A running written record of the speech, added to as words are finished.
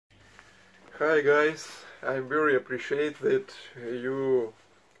Hi guys, I very appreciate that you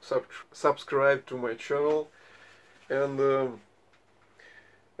subscribe to my channel, and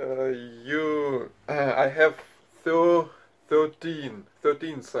I have 13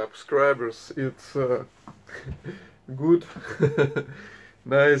 subscribers. It's good,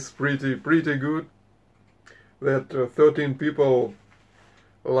 nice, pretty good that 13 people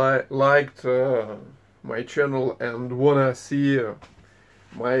liked my channel and wanna see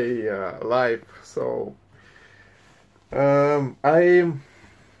my life. So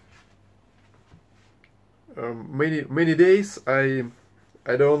many days I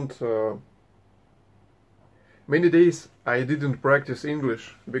didn't practice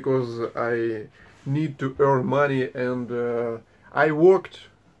English because I need to earn money, and I worked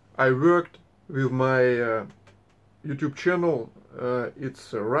with my YouTube channel.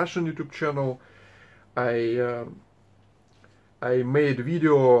 It's a Russian YouTube channel. I made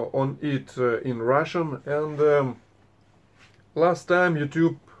video on it in Russian, and last time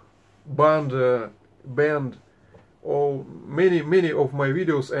YouTube banned many of my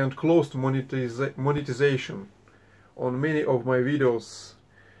videos and closed monetization on many of my videos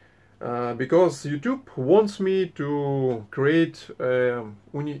because YouTube wants me to create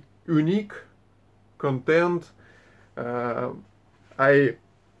unique content.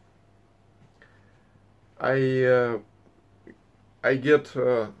 I get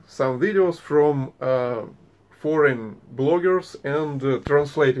some videos from foreign bloggers and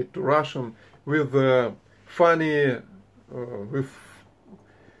translate it to Russian with funny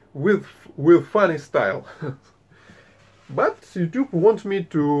with funny style. But YouTube wants me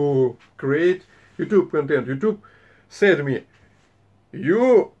to create YouTube content. YouTube said to me,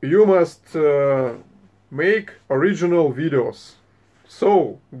 you must make original videos,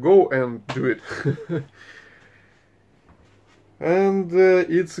 so go and do it. And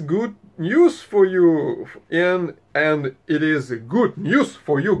it's good news for you, and it is good news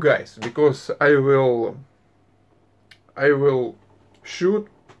for you guys, because I will shoot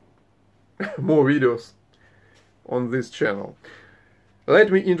more videos on this channel.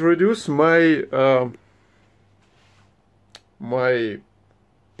 Let me introduce my my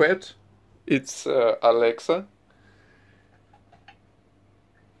pet. It's Alexa.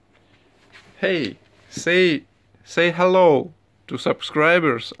 Hey, say hello to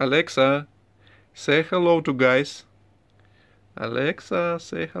subscribers. Alexa, say hello to guys. Alexa,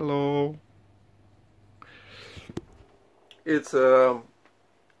 say hello. It's a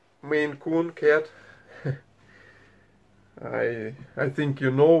Maine Coon cat. I think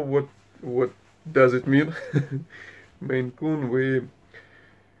you know what does it mean. Maine Coon.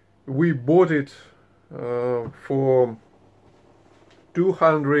 We bought it for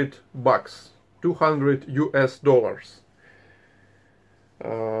 $200, $200 US.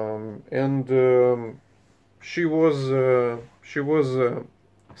 And she was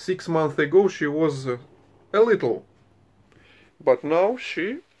 6 months ago she was a little, but now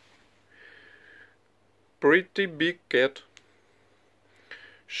she pretty big cat.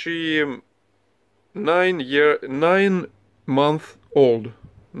 She 9 months old,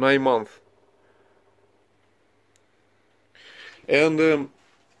 9 months. And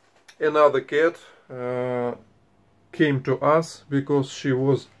another cat came to us because she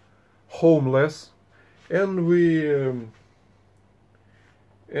was homeless, and we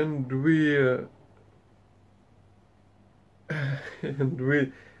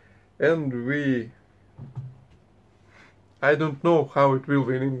I don't know how it will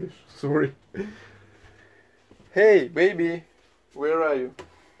be in English, sorry. Hey baby, where are you?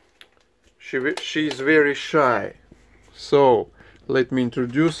 She's very shy. So let me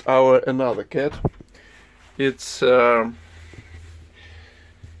introduce our another cat. It's a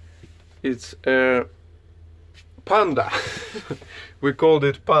Panda. We called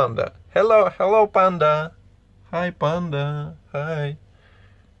it Panda. Hello Panda. Hi Panda. Hi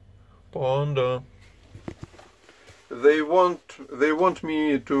Panda. They want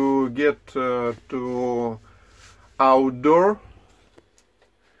me to get to outdoor.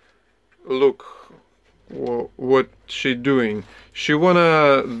 Look what she doing. She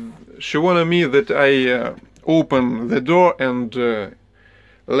wanna me that I open the door and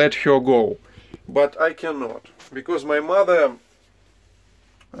let her go, but I cannot, because my mother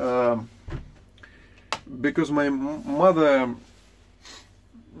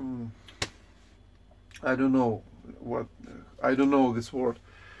I don't know this word.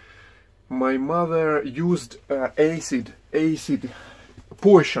 My mother used acid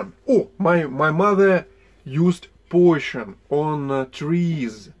poison. Oh, my mother used poison on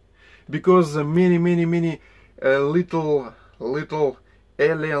trees, because many little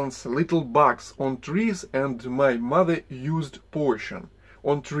aliens, little bugs on trees, and my mother used potion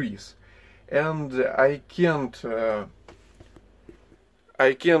on trees, and I can't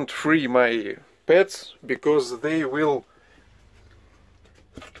free my pets because they will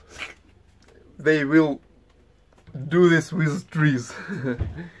do this with trees.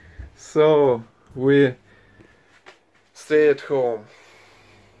 So we stay at home.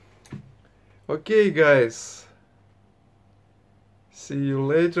 Okay, guys, see you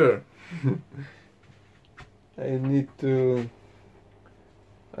later. I need to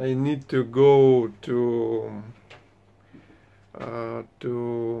go to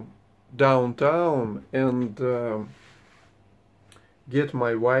downtown and get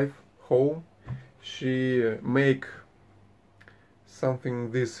my wife home. She make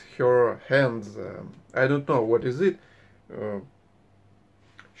something with her hands. I don't know what is it.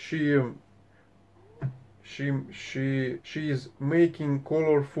 She is making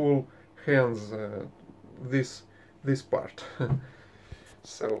colorful hands. This part.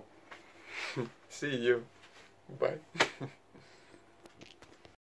 So see you. Bye.